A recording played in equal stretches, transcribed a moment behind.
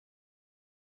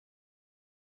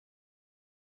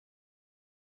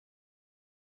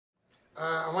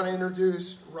I want to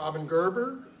introduce Robin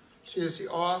Gerber. She is the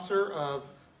author of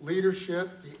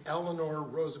Leadership, the Eleanor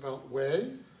Roosevelt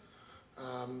Way,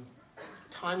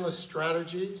 Timeless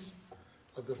Strategies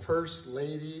of the First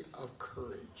Lady of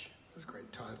Courage. That's a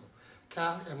great title.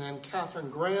 And then Catherine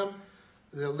Graham,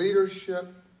 The Leadership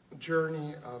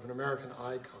Journey of an American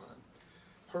Icon.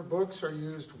 Her books are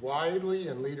used widely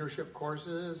in leadership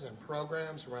courses and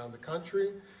programs around the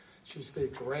country. She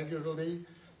speaks regularly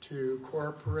to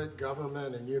corporate,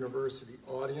 government, and university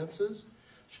audiences.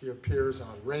 She appears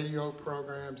on radio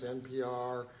programs,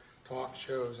 NPR, talk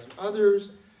shows, and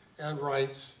others, and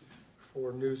writes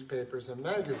for newspapers and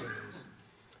magazines.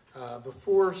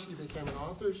 Before she became an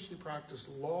author, she practiced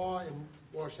law in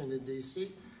Washington,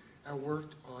 D.C., and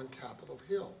worked on Capitol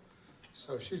Hill.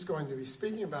 So she's going to be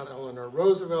speaking about Eleanor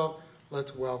Roosevelt.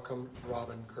 Let's welcome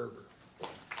Robin Gerber.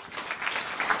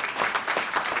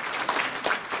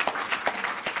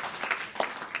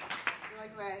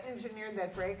 Like I engineered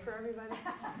that break for everybody?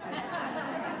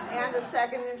 And a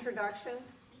second introduction.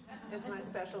 It's my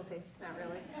specialty, not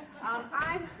really.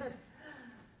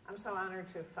 I'm so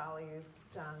honored to follow you,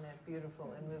 John, that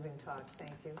beautiful and moving talk.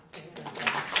 Thank you. Thank you.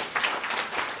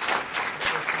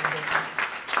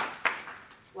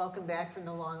 Welcome back from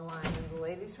the long line in the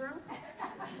ladies' room.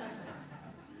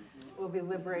 We'll be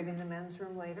liberating the men's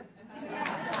room later.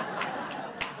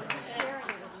 Sharing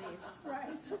it at least.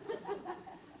 Right.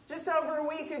 Just over a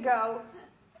week ago,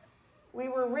 we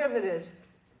were riveted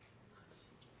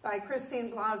by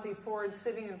Christine Blasey Ford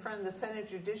sitting in front of the Senate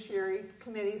Judiciary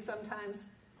Committee, sometimes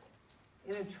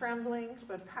in a trembling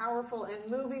but powerful and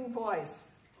moving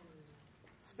voice,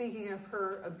 speaking of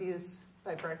her abuse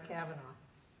by Brett Kavanaugh.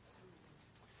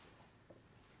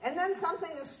 And then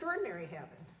something extraordinary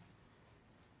happened.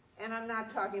 And I'm not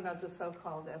talking about the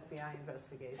so-called FBI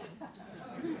investigation.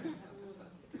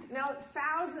 Now,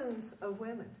 thousands of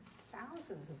women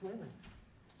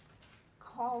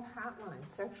called hotlines,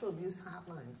 sexual abuse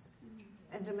hotlines,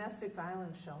 and domestic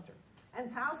violence shelter.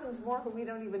 And thousands more who we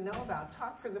don't even know about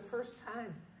talked for the first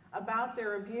time about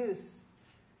their abuse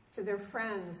to their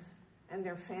friends and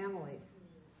their family.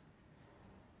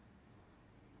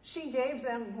 She gave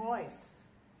them voice.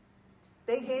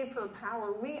 They gave her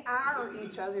power. We are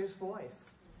each other's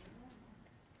voice.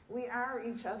 We are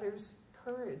each other's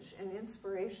courage and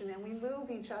inspiration, and we move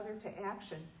each other to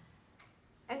action.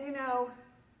 And you know,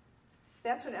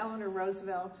 that's what Eleanor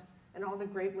Roosevelt and all the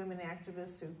great women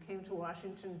activists who came to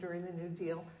Washington during the New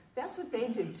Deal, that's what they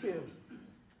did too.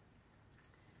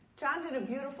 John did a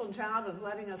beautiful job of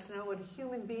letting us know what a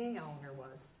human being Eleanor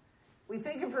was. We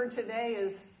think of her today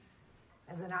as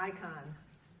an icon.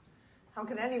 How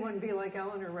could anyone be like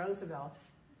Eleanor Roosevelt?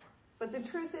 But the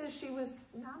truth is, she was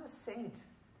not a saint.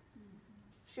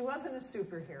 She wasn't a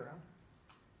superhero.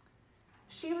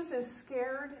 She was as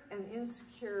scared and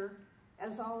insecure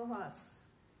as all of us.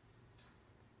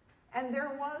 And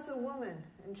there was a woman,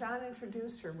 and John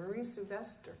introduced her, Marie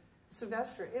Sylvester.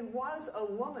 It was a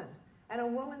woman and a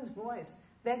woman's voice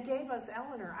that gave us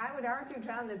Eleanor. I would argue,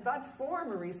 John, that but for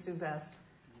Marie Sylvester,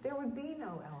 there would be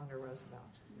no Eleanor Roosevelt.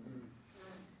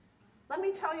 Let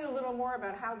me tell you a little more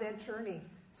about how that journey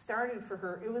started for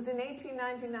her. It was in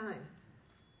 1899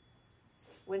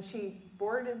 when she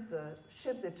boarded the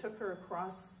ship that took her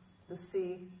across the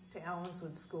sea to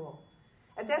Allenswood School.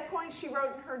 At that point, she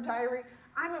wrote in her diary,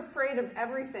 "I'm afraid of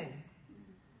everything.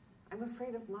 I'm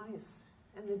afraid of mice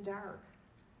and the dark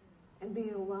and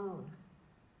being alone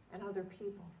and other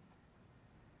people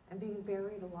and being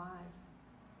buried alive."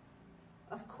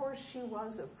 Of course, she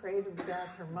was afraid of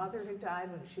death. Her mother had died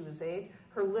when she was 8.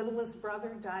 Her littlest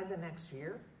brother died the next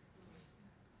year.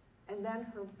 And then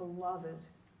her beloved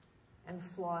and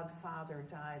flawed father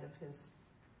died of his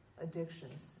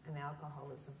addictions and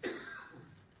alcoholism.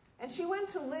 And she went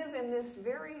to live in this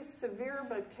very severe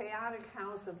but chaotic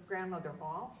house of Grandmother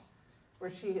Hall, where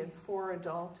she had 4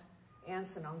 adult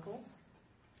aunts and uncles.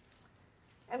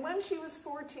 And when she was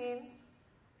 14,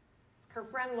 her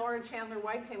friend Laura Chandler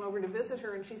White came over to visit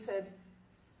her, and she said,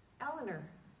 "Eleanor,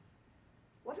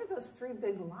 what are those 3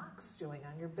 big locks doing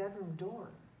on your bedroom door?"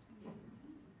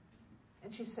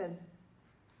 And she said,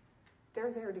 "They're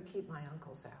there to keep my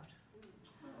uncles out."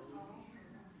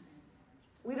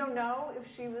 We don't know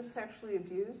if she was sexually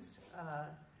abused.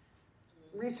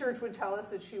 Research would tell us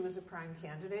that she was a prime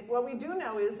candidate. What we do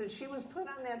know is that she was put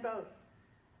on that boat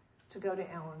to go to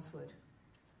Allenswood,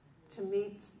 to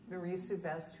meet Marie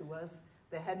Sylvester, who was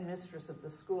the headmistress of the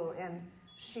school, and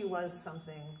she was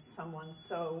someone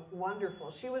so wonderful.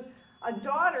 She was a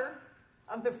daughter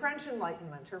of the French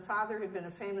Enlightenment. Her father had been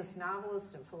a famous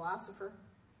novelist and philosopher.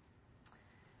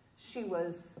 She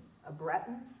was a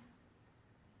Breton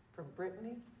from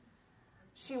Brittany.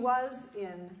 She was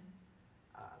in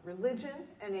religion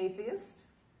an atheist.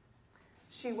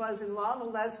 She was in love a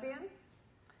lesbian.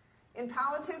 In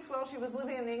politics, well, she was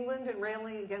living in England and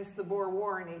railing against the Boer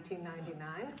War in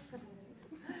 1899.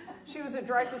 She was a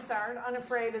Dreyfusard,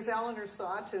 unafraid, as Eleanor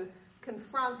saw, to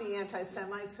confront the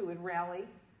anti-Semites who would rally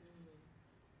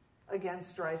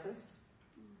against Dreyfus,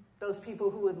 those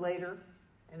people who would later,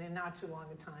 and in not too long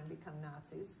a time, become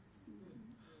Nazis.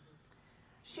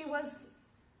 She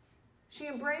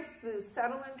embraced the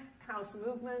settlement house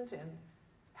movement and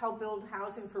helped build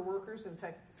housing for workers. In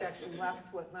fact, she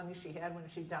left what money she had when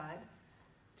she died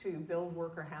to build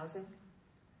worker housing.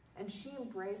 And she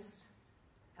embraced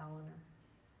Eleanor,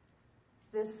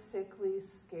 this sickly,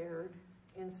 scared,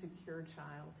 insecure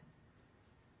child.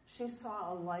 She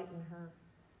saw a light in her.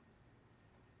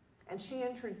 And she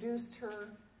introduced her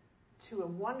to a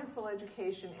wonderful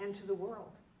education and to the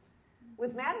world.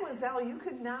 With Mademoiselle, you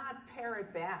could not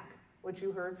parrot back what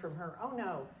you heard from her. Oh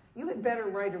no, you had better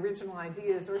write original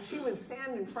ideas, or she would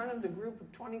stand in front of the group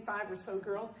of 25 or so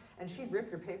girls and she'd rip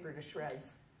your paper to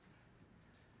shreds.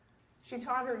 She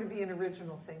taught her to be an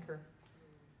original thinker.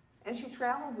 And she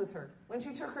traveled with her. When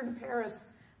she took her to Paris,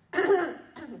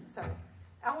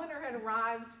 Eleanor had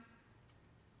arrived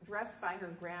dressed by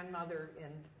her grandmother in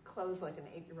clothes like an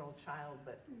 8-year-old child,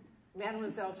 but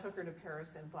Mademoiselle took her to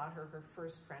Paris and bought her her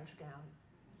first French gown.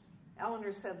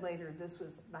 Eleanor said later, this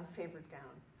was my favorite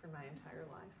gown for my entire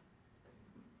life.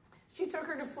 She took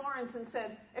her to Florence and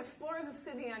said, explore the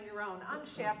city on your own,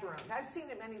 unchaperoned. I've seen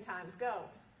it many times, go.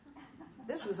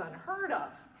 This was unheard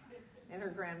of in her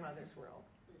grandmother's world.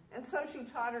 And so she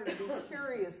taught her to be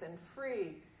curious and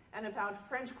free and about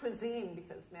French cuisine,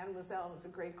 because Mademoiselle was a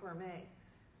great gourmet,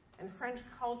 and French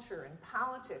culture and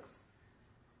politics.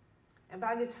 And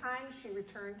by the time she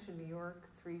returned to New York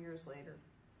 3 years later,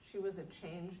 she was a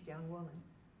changed young woman.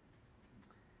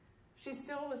 She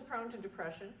still was prone to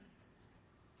depression,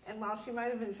 and while she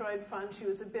might have enjoyed fun, she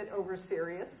was a bit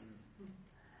over-serious.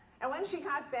 And when she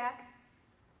got back,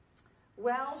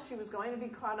 well, she was going to be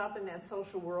caught up in that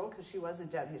social world because she was a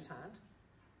debutante.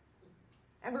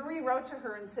 And Marie wrote to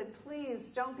her and said, please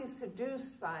don't be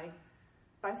seduced by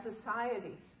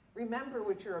society. Remember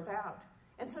what you're about.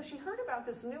 And so she heard about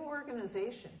this new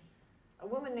organization. A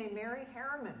woman named Mary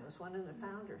Harriman was one of the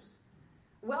founders.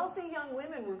 Wealthy young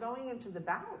women were going into the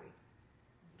Bowery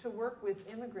to work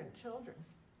with immigrant children,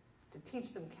 to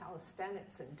teach them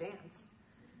calisthenics and dance.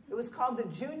 It was called the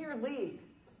Junior League.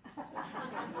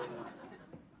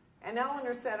 And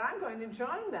Eleanor said, I'm going to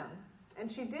join them.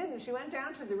 And she did, and she went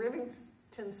down to the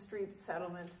Rivington Street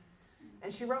settlement,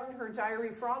 and she wrote in her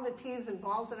diary, for all the teas and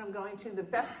balls that I'm going to, the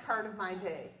best part of my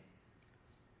day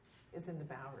is in the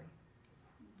Bowery.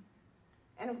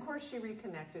 And of course, she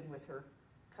reconnected with her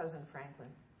cousin Franklin,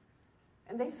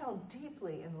 and they fell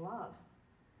deeply in love.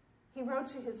 He wrote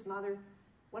to his mother,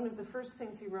 one of the first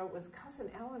things he wrote was, Cousin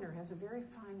Eleanor has a very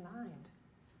fine mind.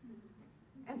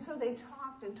 And so they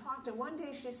talked and talked, and one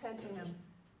day she said to him,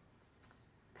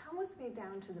 come with me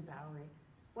down to the Bowery.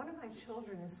 One of my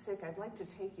children is sick. I'd like to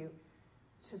take you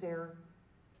to their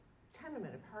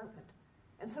tenement apartment.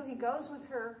 And so he goes with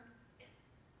her,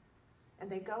 and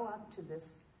they go up to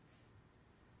this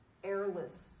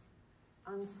airless,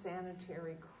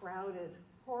 unsanitary, crowded,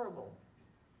 horrible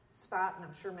spot, and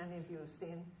I'm sure many of you have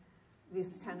seen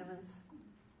these tenements.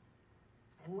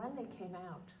 And when they came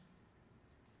out,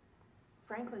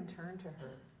 Franklin turned to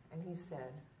her and he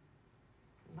said,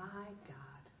 my God,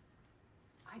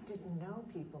 I didn't know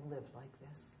people lived like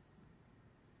this.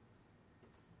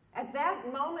 At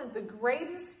that moment, the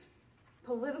greatest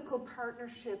political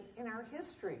partnership in our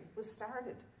history was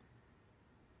started.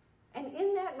 And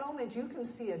in that moment, you can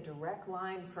see a direct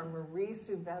line from Marie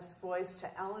Souves's voice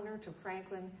to Eleanor to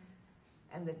Franklin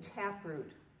and the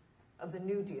taproot of the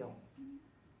New Deal.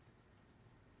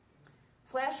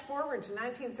 Flash forward to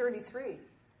 1933,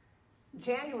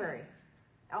 January.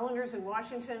 Eleanor's in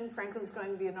Washington. Franklin's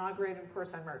going to be inaugurated, of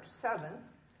course, on March 7th.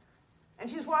 And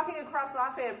she's walking across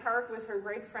Lafayette Park with her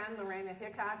great friend, Lorena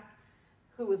Hickok,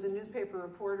 who was a newspaper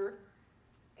reporter.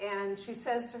 And she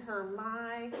says to her,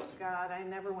 my God, I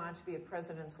never wanted to be a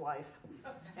president's wife.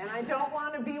 And I don't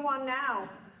want to be one now.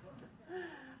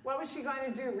 What was she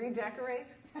going to do, redecorate?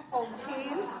 Hold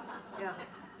teas? Yeah.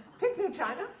 Pick new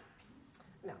china?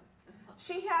 No.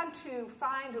 She had to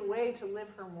find a way to live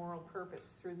her moral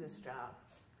purpose through this job,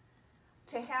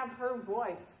 to have her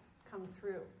voice come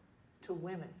through to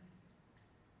women,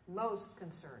 most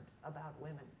concerned about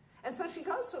women. And so she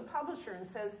goes to a publisher and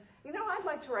says, you know, I'd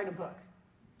like to write a book.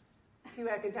 A few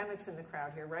academics in the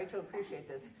crowd here, right? You'll appreciate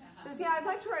this. Says, yeah, I'd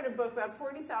like to write a book about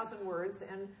 40,000 words,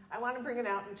 and I want to bring it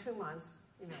out in 2 months.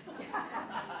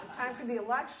 time for the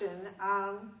election.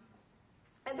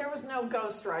 And there was no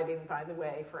ghostwriting, by the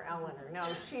way, for Eleanor.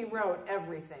 No, she wrote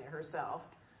everything herself.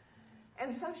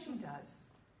 And so she does.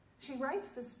 She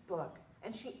writes this book,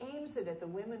 and she aims it at the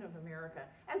women of America.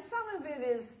 And some of it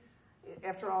is,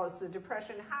 after all, it's the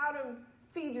Depression, how to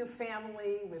feed your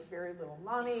family with very little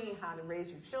money, how to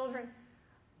raise your children.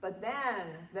 But then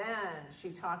she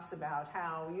talks about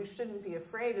how you shouldn't be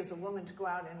afraid as a woman to go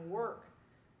out and work,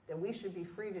 that we should be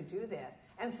free to do that,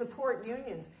 and support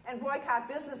unions, and boycott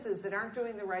businesses that aren't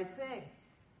doing the right thing,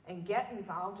 and get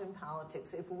involved in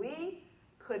politics. If we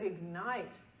could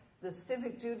ignite the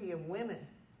civic duty of women,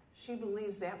 she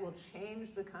believes that will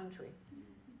change the country.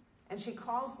 And she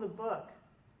calls the book,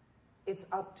 It's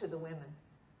Up to the Women.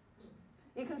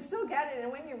 You can still get it,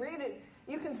 and when you read it,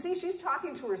 you can see she's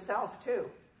talking to herself, too.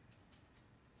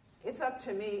 It's up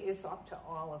to me, it's up to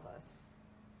all of us.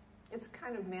 It's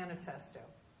kind of manifesto.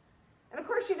 And of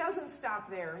course, she doesn't stop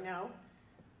there, no.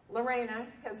 Lorena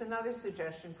has another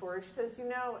suggestion for her. She says,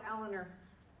 Eleanor,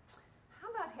 how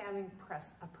about having a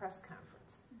press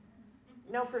conference?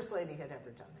 No First Lady had ever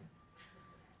done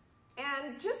that.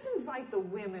 And just invite the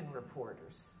women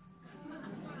reporters.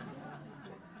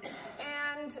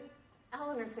 And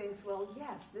Eleanor thinks, well,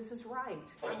 yes, this is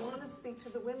right. I want to speak to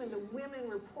the women. The women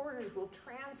reporters will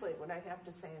translate what I have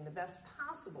to say in the best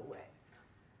possible way.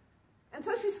 And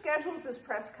so she schedules this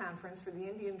press conference for the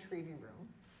Indian Treaty Room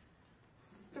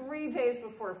 3 days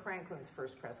before Franklin's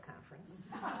first press conference.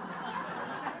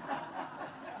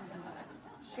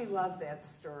 She loved that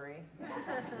story.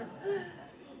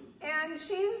 And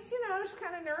she's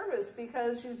kind of nervous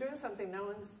because she's doing something no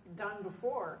one's done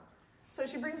before. So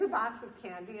she brings a box of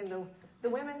candy, and the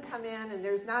women come in, and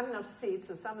there's not enough seats,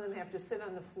 so some of them have to sit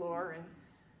on the floor. And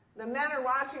the men are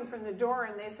watching from the door,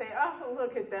 and they say, oh,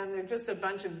 look at them. They're just a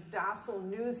bunch of docile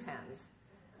news hens.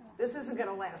 This isn't going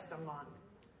to last a month.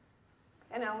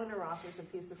 And Eleanor offers a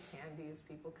piece of candy as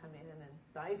people come in, and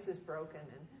the ice is broken.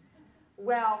 And,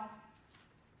 well,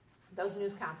 those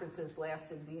news conferences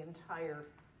lasted the entire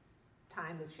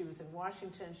time that she was in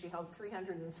Washington. She held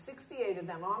 368 of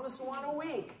them, almost one a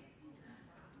week,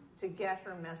 to get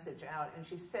her message out. And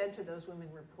she said to those women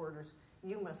reporters,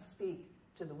 you must speak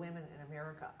to the women in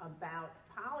America about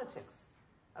politics,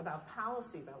 about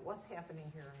policy, about what's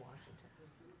happening here in Washington.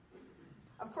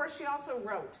 Of course, she also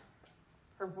wrote.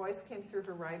 Her voice came through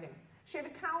her writing. She had a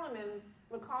column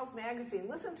in McCall's magazine.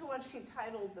 Listen to what she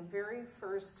titled the very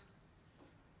first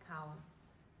column.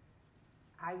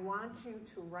 I want you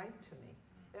to write to me.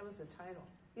 That was the title.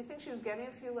 You think she was getting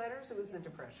a few letters? It was the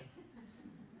Depression.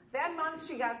 That month,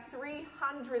 she got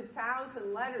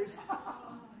 300,000 letters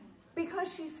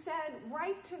because she said,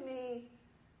 write to me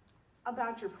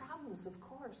about your problems, of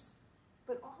course,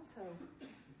 but also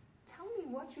tell me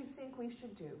what you think we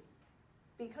should do,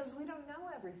 because we don't know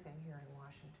everything here in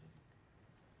Washington.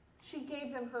 She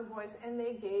gave them her voice, and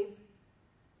they gave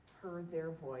her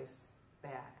their voice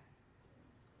back.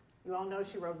 You all know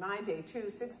she wrote My Day, too,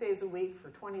 6 days a week for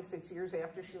 26 years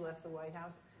after she left the White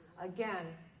House. Again,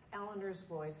 Eleanor's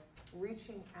voice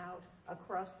reaching out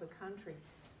across the country,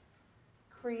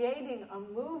 creating a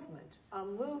movement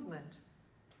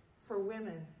for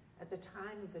women at the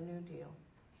time of the New Deal.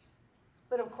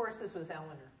 But of course, this was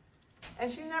Eleanor.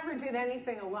 And she never did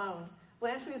anything alone.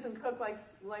 Blanche Wiesen-Cook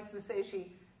likes to say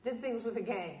she did things with a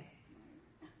gang.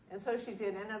 And so she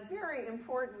did. And a very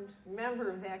important member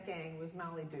of that gang was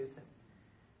Molly Dewson.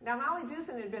 Now, Molly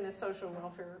Dewson had been a social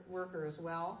welfare worker as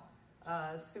well,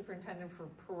 superintendent for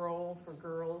parole for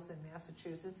girls in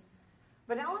Massachusetts.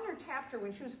 But Eleanor tapped her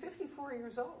when she was 54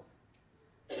 years old.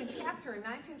 She tapped her in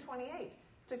 1928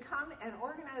 to come and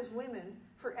organize women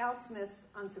for Al Smith's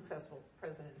unsuccessful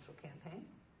presidential campaign.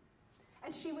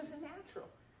 And she was a natural.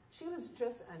 She was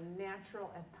just a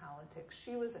natural at politics.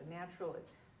 She was a natural at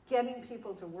getting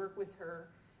people to work with her,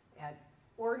 at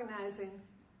organizing,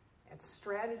 at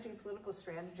strategy, political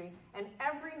strategy. And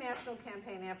every national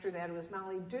campaign after that, it was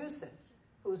Molly Dewson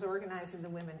who was organizing the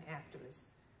women activists.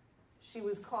 She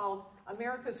was called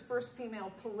America's first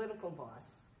female political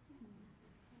boss.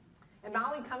 And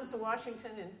Molly comes to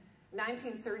Washington in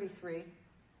 1933.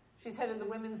 She's head of the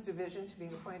women's division. She's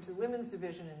being appointed to the women's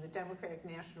division in the Democratic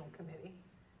National Committee.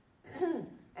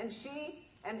 And she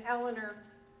and Eleanor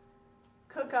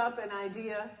cook up an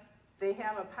idea. They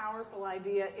have a powerful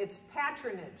idea. It's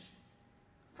patronage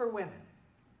for women.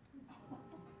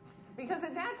 Because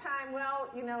at that time, well,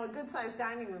 a good-sized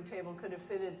dining room table could have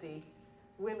fitted the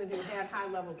women who had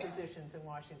high-level positions in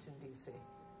Washington, D.C.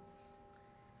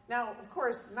 Now, of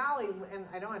course, Molly, and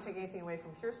I don't want to take anything away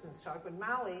from Kirsten's talk, but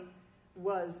Molly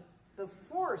was the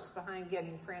force behind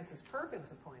getting Frances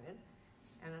Perkins appointed.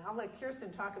 And I'll let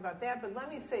Kirsten talk about that, but let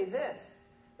me say this,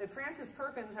 that Frances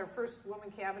Perkins, our first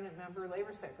woman cabinet member,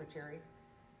 labor secretary,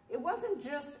 it wasn't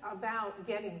just about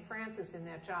getting Frances in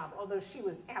that job, although she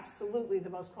was absolutely the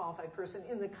most qualified person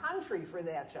in the country for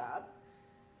that job.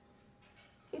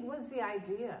 It was the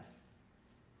idea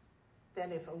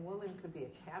that if a woman could be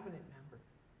a cabinet member,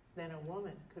 then a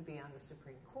woman could be on the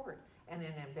Supreme Court, and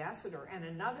an ambassador, and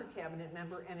another cabinet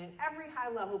member, and in every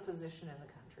high-level position in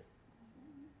the country.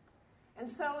 And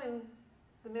so in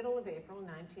the middle of April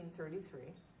 1933,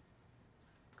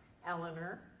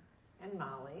 Eleanor and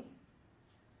Molly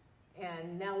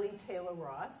and Nellie Taylor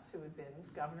Ross, who had been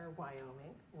governor of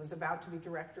Wyoming, was about to be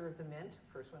director of the Mint,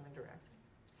 first women director,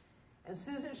 and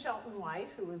Susan Shelton White,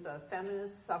 who was a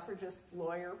feminist suffragist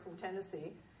lawyer from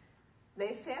Tennessee,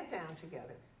 they sat down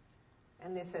together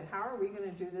and they said, how are we going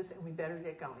to do this? And we better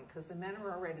get going because the men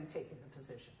are already taking the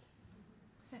positions.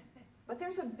 But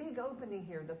there's a big opening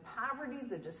here. The poverty,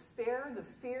 the despair, the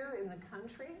fear in the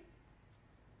country,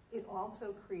 it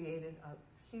also created a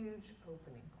huge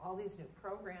opening. All these new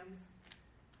programs,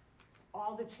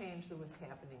 all the change that was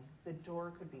happening, the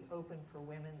door could be open for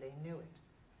women. They knew it.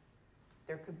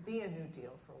 There could be a new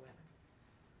deal for women.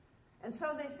 And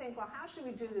so they think, well, how should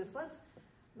we do this?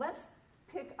 Let's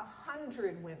pick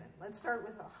 100 women. Let's start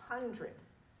with 100.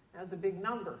 That was a big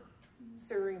number,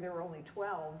 considering there were only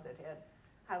 12 that had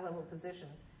high-level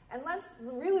positions. And let's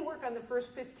really work on the first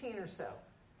 15 or so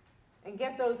and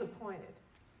get those appointed.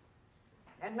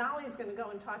 And Molly's going to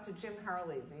go and talk to Jim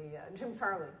Farley,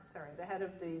 the head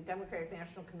of the Democratic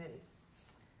National Committee.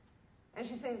 And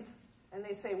she thinks, and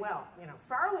they say, well,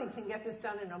 Farley can get this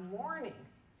done in a morning.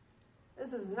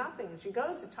 This is nothing. And she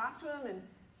goes to talk to him, and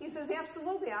he says,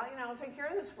 absolutely, I'll take care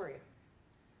of this for you.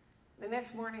 The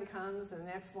next morning comes, and the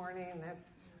next morning,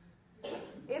 and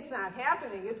it's not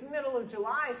happening. It's middle of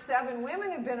July. 7 women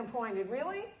have been appointed.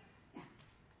 Really?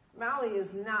 Molly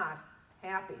is not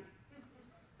happy.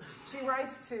 She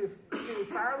writes to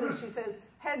Farley, she says,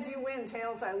 heads you win,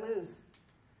 tails I lose.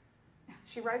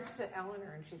 She writes to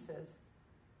Eleanor and she says,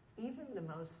 even the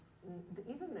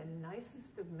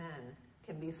nicest of men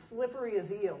can be slippery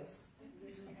as eels.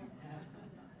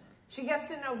 She gets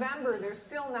to November, there's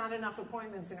still not enough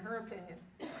appointments in her opinion.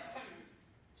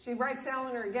 She writes to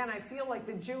Eleanor again, I feel like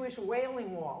the Jewish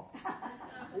wailing wall.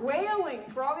 Wailing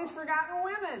for all these forgotten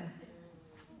women.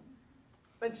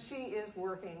 But she is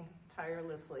working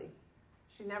tirelessly.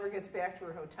 She never gets back to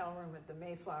her hotel room at the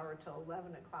Mayflower till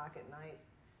 11 o'clock at night.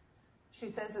 She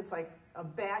says it's like a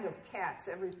bag of cats,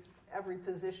 every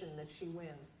position that she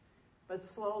wins. But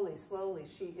slowly,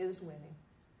 she is winning.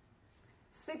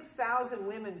 6,000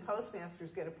 women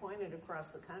postmasters get appointed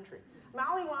across the country.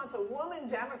 Molly wants a woman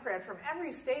Democrat from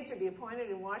every state to be appointed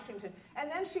in Washington,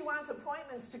 and then she wants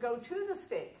appointments to go to the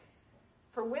states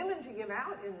for women to give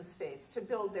out in the states to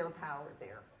build their power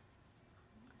there.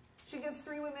 She gets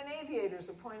 3 women aviators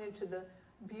appointed to the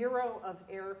Bureau of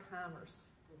Air Commerce.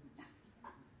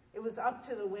 It was up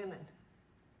to the women,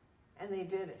 and they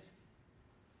did it.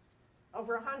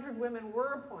 Over 100 women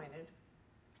were appointed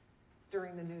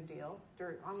during the New Deal,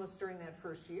 almost during that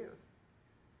first year.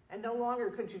 And no longer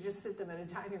could you just sit them at a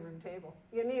dining room table.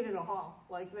 You needed a hall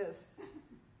like this.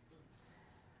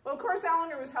 Well, of course,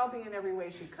 Eleanor was helping in every way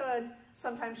she could.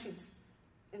 Sometimes she'd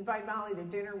invite Molly to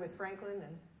dinner with Franklin,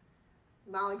 and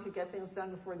Molly could get things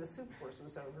done before the soup course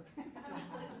was over.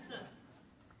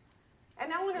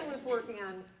 And Eleanor was working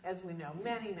on, as we know,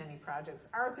 many, many projects.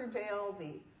 Arthurdale,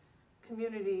 the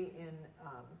community in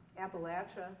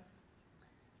Appalachia,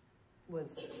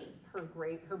 was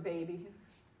her baby.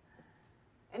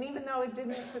 And even though it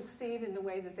didn't succeed in the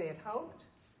way that they had hoped,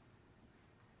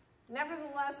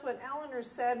 nevertheless, what Eleanor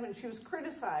said when she was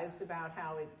criticized about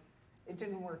how it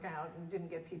didn't work out and didn't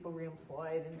get people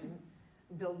reemployed and didn't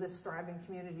build this thriving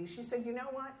community, she said, you know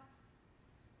what?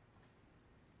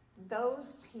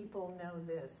 Those people know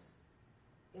this.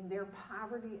 In their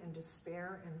poverty and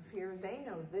despair and fear, they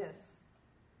know this,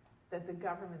 that the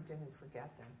government didn't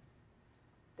forget them,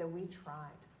 that we tried.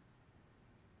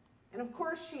 And of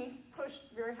course, she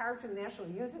pushed very hard for the National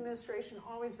Youth Administration,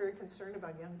 always very concerned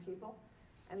about young people,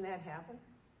 and that happened.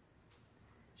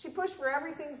 She pushed for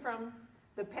everything from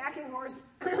the packing horse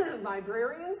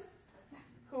librarians,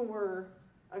 who were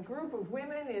a group of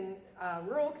women in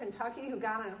rural Kentucky who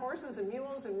got on horses and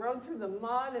mules and rode through the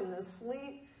mud and the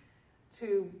sleet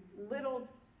to little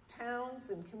towns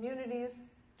and communities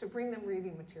to bring them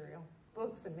reading material,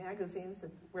 books and magazines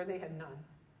where they had none.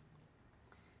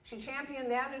 She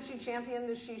championed that, and she championed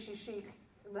the she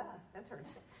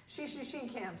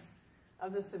camps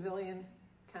of the Civilian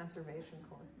Conservation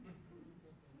Corps.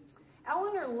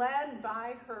 Eleanor led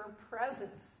by her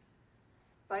presence,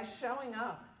 by showing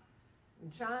up.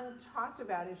 John talked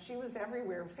about it. She was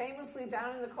everywhere, famously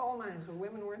down in the coal mines where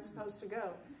women weren't supposed to go.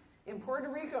 In Puerto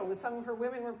Rico with some of her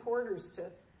women reporters to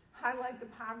highlight the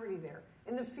poverty there.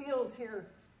 In the fields here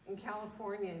in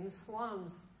California, in the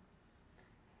slums.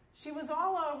 She was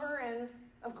all over, and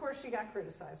of course she got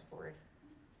criticized for it.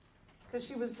 Because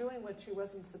she was doing what she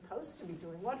wasn't supposed to be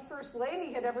doing. What first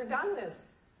lady had ever done this?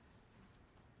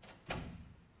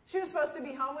 She was supposed to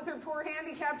be home with her poor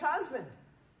handicapped husband.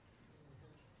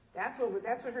 That's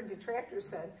what her detractors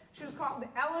said. She was called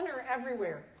Eleanor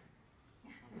everywhere.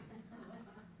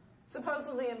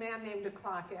 Supposedly a man named a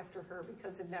clock after her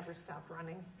because it never stopped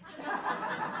running.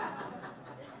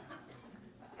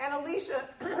 And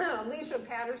Alicia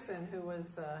Patterson, who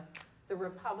was the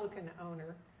Republican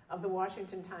owner of the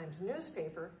Washington Times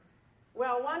newspaper,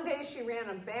 well, one day she ran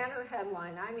a banner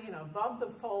headline, above the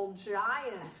fold,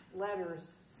 giant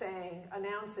letters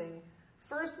announcing,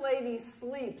 First Lady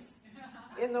sleeps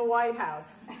in the White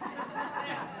House.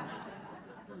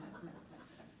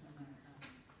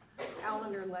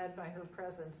 Eleanor led by her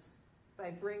presence,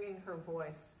 by bringing her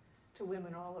voice to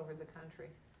women all over the country.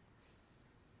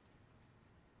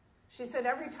 She said,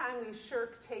 every time we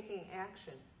shirk taking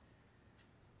action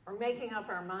or making up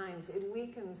our minds, it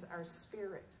weakens our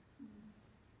spirit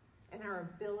and our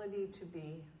ability to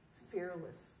be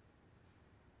fearless.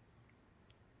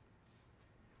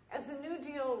 As the New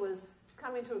Deal was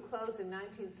coming to a close in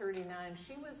 1939,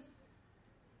 she was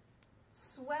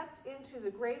swept into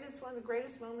one of the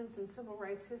greatest moments in civil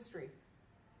rights history.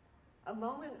 A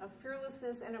moment of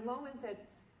fearlessness and a moment that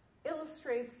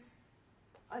illustrates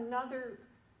another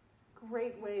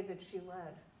great way that she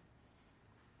led.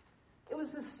 It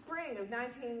was the spring of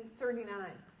 1939,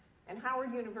 and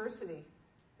Howard University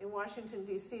in Washington,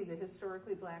 D.C., the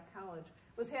historically black college,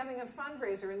 was having a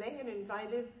fundraiser, and they had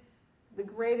invited the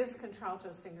greatest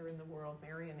contralto singer in the world,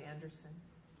 Marian Anderson.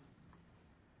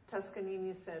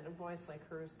 Toscanini said, a voice like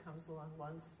hers comes along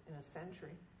once in a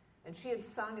century. And she had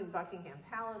sung in Buckingham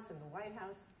Palace and the White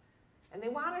House. And they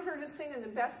wanted her to sing in the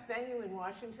best venue in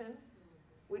Washington,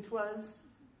 which was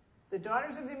the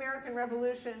Daughters of the American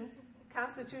Revolution,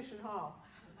 Constitution Hall.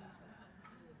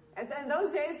 And in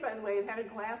those days, by the way, it had a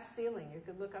glass ceiling. You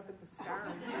could look up at the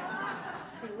stars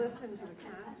if you listened to the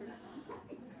concert.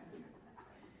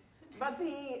 But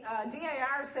the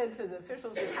DAR said to the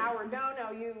officials at Howard,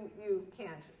 no, you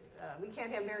can't. We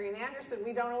can't have Marian Anderson.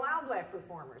 We don't allow black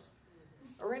performers,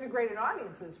 or integrated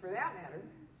audiences for that matter.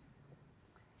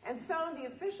 And so the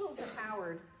officials at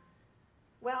Howard,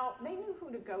 well, they knew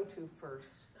who to go to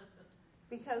first.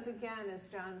 Because again, as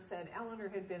John said, Eleanor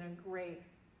had been a great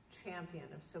champion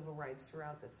of civil rights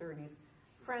throughout the 30s.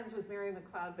 Friends with Mary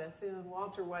McLeod Bethune,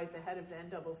 Walter White, the head of the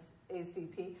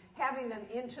NAACP, having them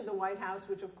into the White House,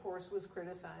 which of course was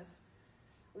criticized.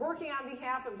 Working on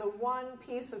behalf of the one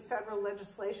piece of federal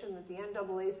legislation that the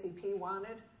NAACP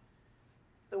wanted.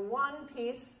 The one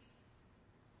piece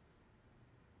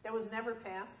that was never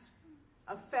passed,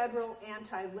 a federal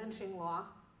anti-lynching law,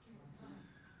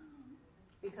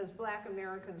 because black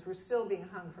Americans were still being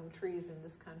hung from trees in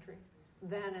this country,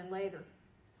 then and later.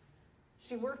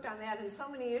 She worked on that and so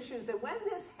many issues that when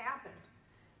this happened,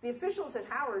 the officials at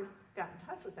Howard got in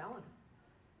touch with Eleanor.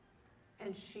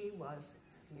 And she was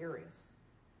furious.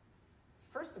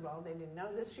 First of all, they didn't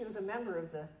know this. She was a member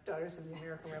of the Daughters of the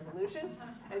American Revolution.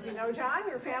 As you know, John,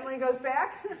 your family goes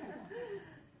back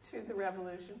to the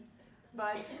revolution.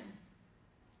 But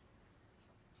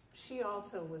she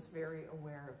also was very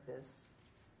aware of this,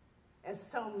 as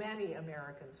so many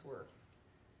Americans were.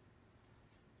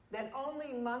 That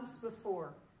only months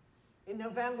before, in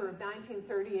November of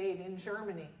 1938 in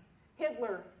Germany,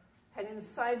 Hitler had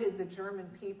incited the German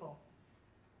people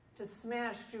to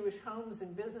smash Jewish homes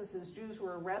and businesses. Jews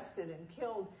were arrested and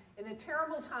killed in a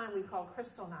terrible time we call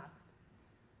Kristallnacht,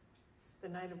 the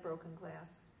night of broken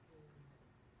glass.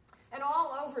 And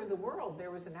all over the world,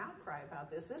 there was an outcry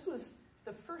about this. This was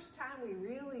the first time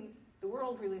the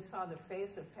world really saw the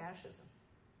face of fascism.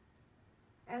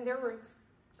 And there was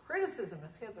criticism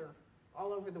of Hitler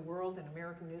all over the world in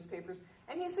American newspapers.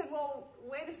 And he said, well,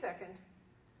 wait a second.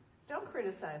 Don't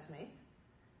criticize me.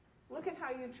 Look at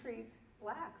how you treat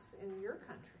blacks in your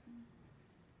country.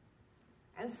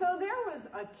 And so there was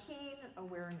a keen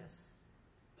awareness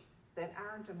that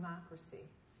our democracy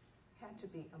had to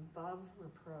be above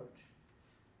reproach.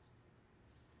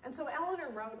 And so Eleanor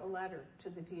wrote a letter to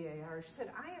the DAR. She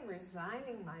said, I am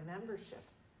resigning my membership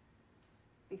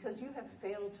because you have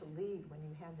failed to lead when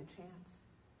you had the chance.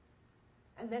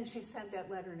 And then she sent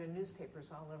that letter to newspapers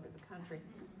all over the country.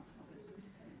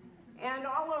 And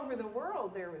all over the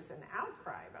world, there was an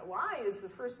outcry about why is the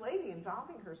First Lady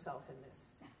involving herself in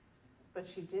this? but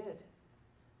she did.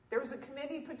 There was a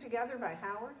committee put together by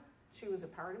Howard. She was a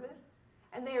part of it.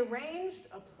 And they arranged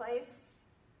a place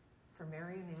for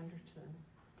Marian Anderson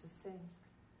to sing.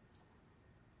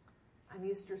 On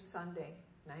Easter Sunday,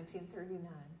 1939,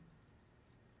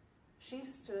 she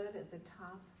stood at the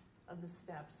top of the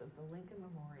steps of the Lincoln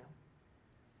Memorial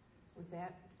with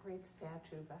that great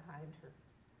statue behind her.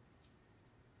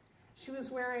 She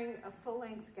was wearing a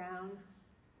full-length gown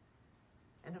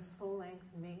and a full-length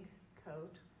mink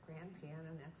coat, grand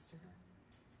piano next to her.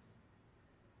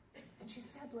 And she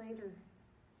said later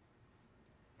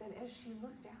that as she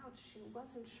looked out, she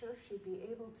wasn't sure she'd be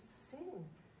able to sing,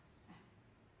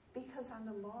 because on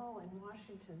the mall in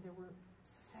Washington, there were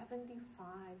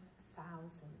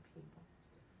 75,000 people,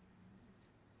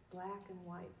 black and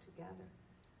white together.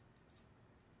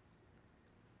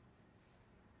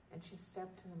 And she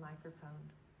stepped to the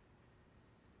microphone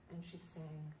and she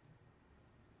sang,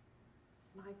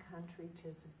 "My country,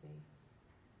 'tis of thee,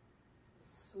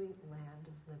 sweet land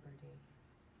of liberty.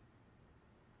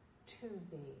 To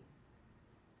thee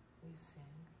we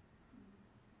sing."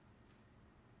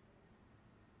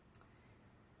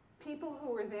 People who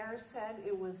were there said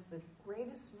it was the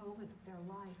greatest moment of their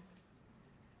life.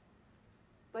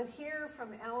 But here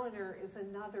from Eleanor is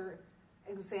another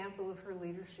example of her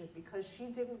leadership, because she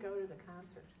didn't go to the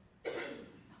concert.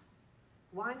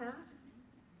 Why not?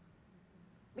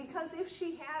 Because if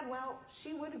she had, well,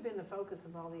 she would have been the focus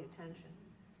of all the attention.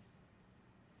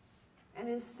 And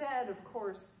instead, of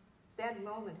course, that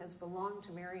moment has belonged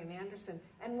to Marian Anderson.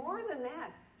 And more than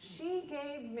that, she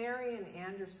gave Marian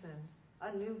Anderson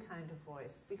a new kind of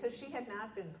voice, because she had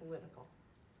not been political.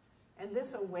 And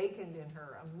this awakened in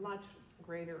her a much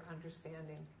greater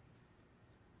understanding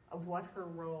of what her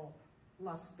role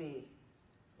must be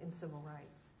in civil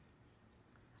rights.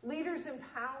 Leaders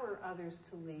empower others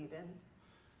to lead, and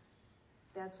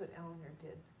that's what Eleanor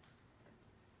did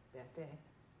that day.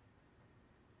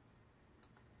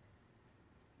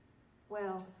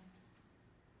 Well,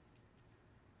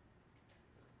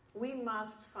 we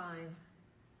must find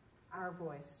our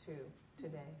voice too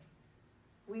today.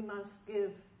 We must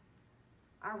give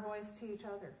our voice to each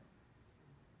other.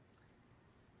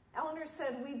 Eleanor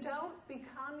said, we don't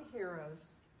become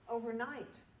heroes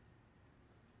overnight,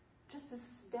 just a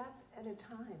step at a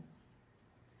time.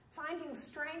 Finding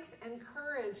strength and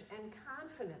courage and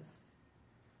confidence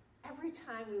every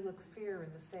time we look fear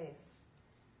in the face.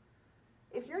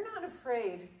 If you're not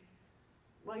afraid,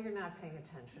 well, you're not paying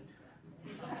attention.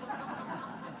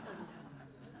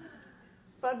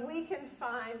 But we can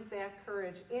find that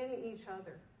courage in each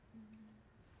other.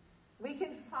 We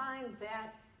can find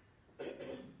that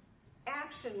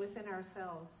action within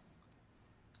ourselves.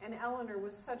 And Eleanor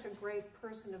was such a great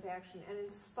person of action and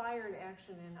inspired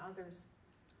action in others.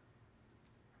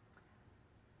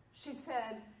 She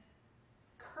said,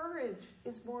 courage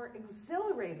is more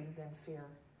exhilarating than fear.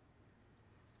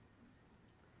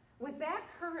 With that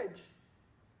courage,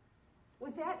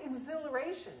 with that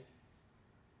exhilaration,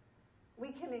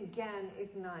 we can again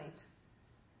ignite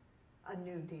a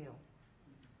new deal.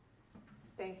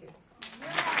 Thank you.